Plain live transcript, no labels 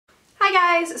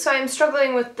Hi guys, so I'm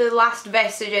struggling with the last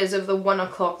vestiges of the 1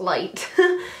 o'clock light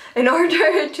in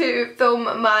order to film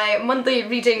my monthly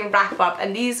reading wrap up,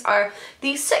 and these are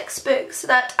the 6 books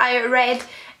that I read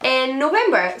in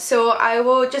November, so I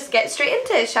will just get straight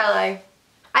into it, shall I?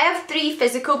 I have 3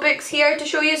 physical books here to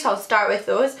show you, so I'll start with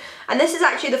those, and this is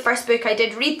actually the first book I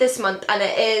did read this month, and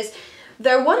it is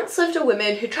There Once Lived a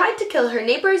Woman Who Tried to Kill Her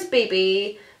Neighbour's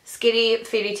Baby, Scary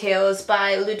Fairy Tales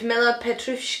by Ludmila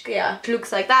Petrushkaya.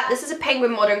 Looks like that. This is a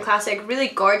Penguin modern classic, really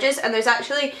gorgeous, and there's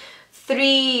actually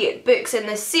 3 books in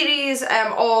this series,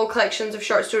 all collections of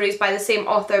short stories by the same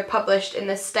author published in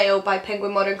this style by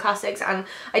Penguin Modern Classics, and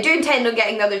I do intend on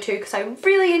getting the other 2 because I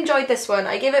really enjoyed this one.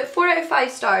 I gave it 4 out of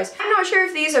 5 stars. I'm not sure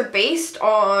if these are based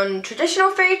on traditional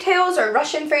fairy tales or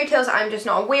Russian fairy tales I'm just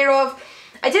not aware of.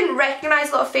 I didn't recognise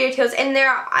a lot of fairy tales in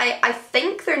there. I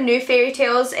think they're new fairy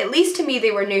tales, at least to me they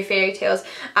were new fairy tales,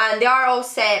 and they are all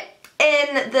set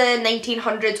in the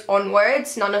 1900s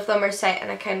onwards. None of them are set in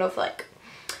a kind of like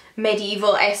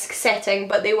medieval-esque setting,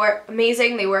 but they were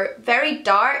amazing. They were very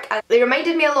dark and they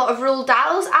reminded me a lot of Roald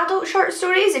Dahl's adult short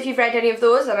stories, if you've read any of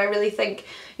those, and I really think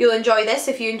you'll enjoy this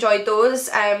if you enjoyed those.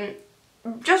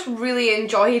 Just really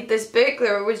enjoyed this book.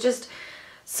 There was just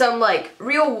some like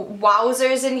real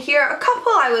wowzers in here. A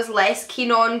couple I was less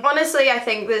keen on. Honestly, I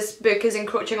think this book is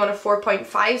encroaching on a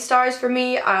 4.5 stars for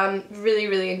me.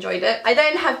 Really enjoyed it. I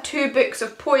then have 2 books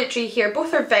of poetry here.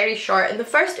 Both are very short, and the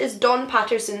first is Don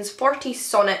Patterson's 40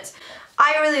 Sonnets.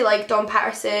 I really like Don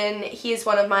Patterson. He is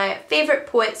one of my favourite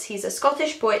poets. He's a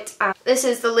Scottish poet. This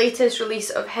is the latest release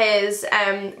of his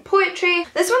poetry.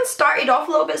 This one started off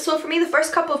a little bit slow for me. The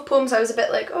first couple of poems I was a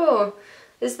bit like, oh,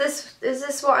 is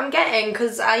this what I'm getting?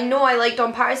 Because I know I like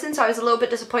Don Patterson, so I was a little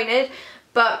bit disappointed.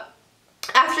 But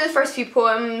after the first few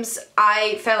poems,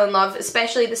 I fell in love,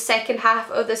 especially the second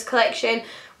half of this collection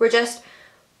were just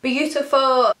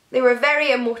beautiful. They were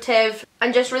very emotive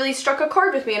and just really struck a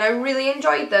chord with me, and I really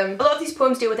enjoyed them. A lot of these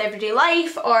poems deal with everyday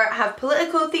life or have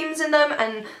political themes in them,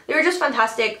 and they were just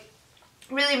fantastic.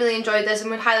 Really enjoyed this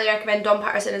and would highly recommend Don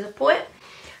Patterson as a poet.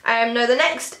 Now the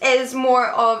next is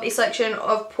more of a selection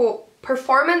of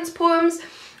performance poems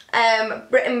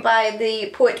written by the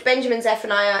poet Benjamin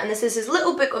Zephaniah, and this is his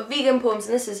little book of vegan poems,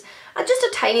 and this is just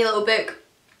a tiny little book.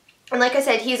 And like I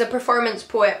said, he's a performance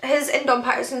poet. His and Don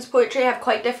Patterson's poetry have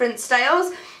quite different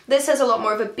styles. This has a lot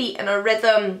more of a beat and a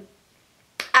rhythm,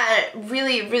 and it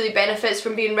really benefits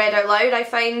from being read out loud. I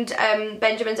find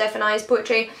Benjamin Zephaniah's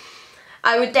poetry.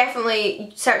 I would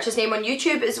definitely search his name on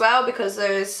YouTube as well, because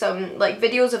there's some like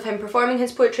videos of him performing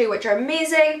his poetry which are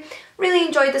amazing. Really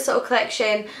enjoyed this little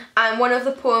collection, and one of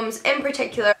the poems in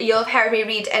particular you'll have heard me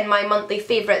read in my monthly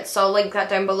favourites, so I'll link that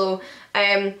down below.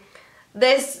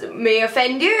 This may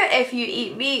offend you if you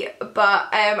eat meat, but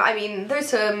I mean,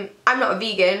 I'm not a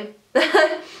vegan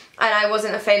and I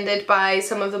wasn't offended by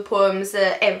some of the poems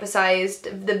that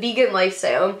emphasised the vegan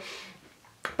lifestyle,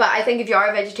 but I think if you are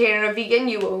a vegetarian or vegan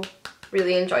you will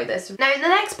really enjoy this. Now the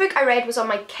next book I read was on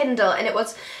my Kindle, and it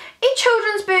was a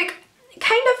children's book,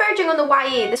 kind of verging on the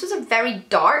YA. This was a very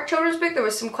dark children's book. There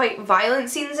was some quite violent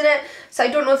scenes in it, so I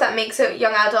don't know if that makes it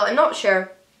young adult, I'm not sure.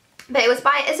 But it was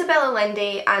by Isabel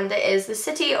Allende, and it is The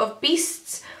City of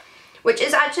Beasts, which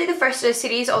is actually the first of the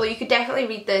series, although you could definitely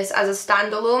read this as a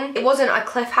standalone. It wasn't a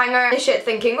cliffhanger shit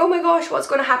thinking, oh my gosh, what's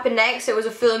going to happen next? It was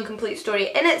a full and complete story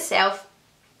in itself.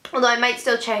 Although I might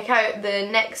still check out the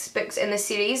next books in the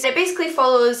series. It basically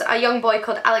follows a young boy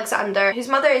called Alexander, whose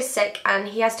mother is sick, and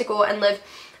he has to go and live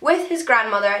with his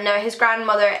grandmother. Now his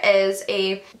grandmother is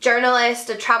a journalist,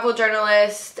 a travel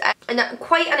journalist, and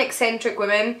quite an eccentric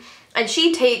woman, and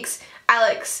she takes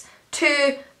Alex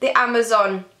to the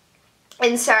Amazon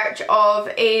in search of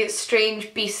a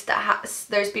strange beast that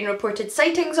there's been reported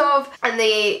sightings of, and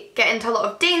they get into a lot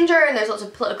of danger, and there's lots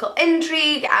of political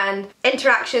intrigue and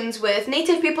interactions with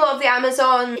native people of the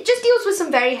Amazon. It just deals with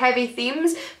some very heavy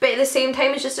themes, but at the same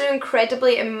time it's just an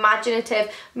incredibly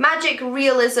imaginative, magic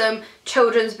realism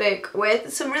children's book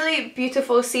with some really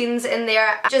beautiful scenes in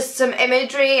there, just some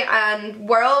imagery and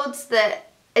worlds that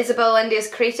Isabel Allende has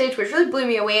created, which really blew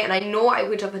me away, and I know I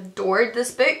would have adored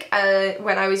this book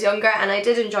when I was younger, and I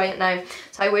did enjoy it now,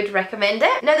 so I would recommend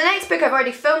it. Now the next book I've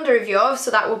already filmed a review of, so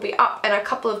that will be up in a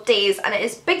couple of days, and it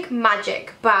is Big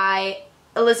Magic by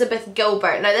Elizabeth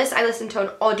Gilbert. Now this I listened to an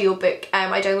audiobook.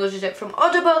 I downloaded it from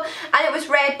Audible, and it was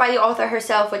read by the author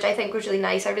herself, which I think was really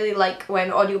nice. I really like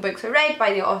when audiobooks are read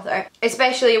by the author,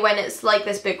 especially when it's like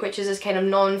this book, which is this kind of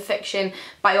non-fiction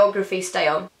biography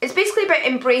style. It's basically about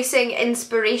embracing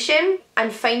inspiration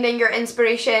and finding your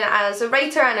inspiration as a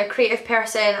writer and a creative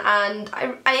person, and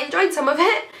I enjoyed some of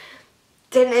it.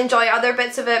 Didn't enjoy other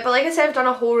bits of it, but like I said, I've done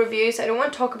a whole review, so I don't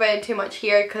want to talk about it too much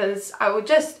here because I will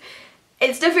just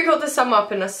it's difficult to sum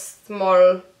up in a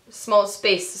small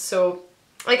space, so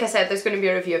like I said, there's going to be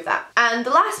a review of that. And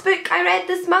the last book I read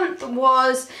this month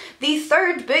was the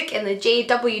third book in the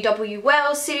J.W.W.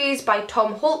 Wells series by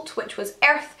Tom Holt, which was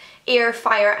Earth, Air,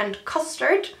 Fire and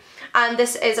Custard. And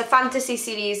this is a fantasy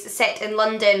series set in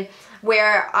London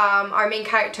where our main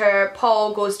character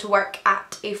Paul goes to work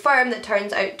at a firm that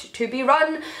turns out to be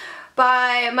run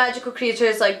by magical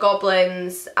creatures like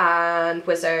goblins and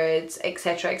wizards,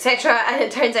 etc, etc, and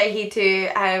it turns out he too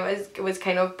was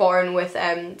kind of born with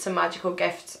some magical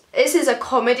gifts. This is a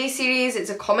comedy series, it's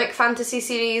a comic fantasy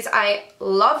series. I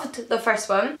loved the first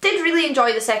one. Did really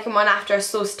enjoy the second one after a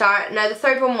slow start. Now the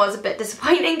third one was a bit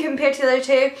disappointing compared to the other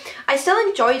two. I still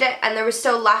enjoyed it and there were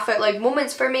still laugh out loud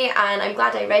moments for me, and I'm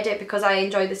glad I read it because I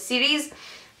enjoyed the series.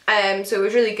 So it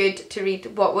was really good to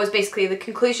read what was basically the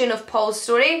conclusion of Paul's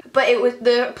story. But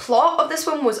the plot of this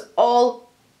one was all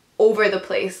over the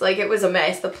place. Like, it was a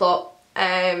mess, the plot.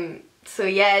 So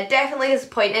yeah, definitely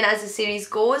disappointing as the series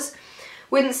goes.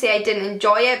 Wouldn't say I didn't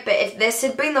enjoy it, but if this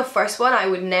had been the first one, I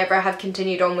would never have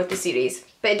continued on with the series.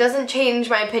 But it doesn't change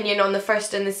my opinion on the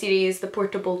first in the series, The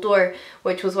Portable Door,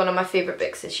 which was one of my favourite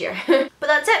books this year. But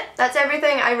that's it. That's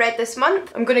everything I read this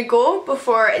month. I'm gonna go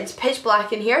before it's pitch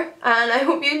black in here, and I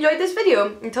hope you enjoyed this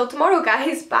video. Until tomorrow,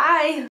 guys. Bye!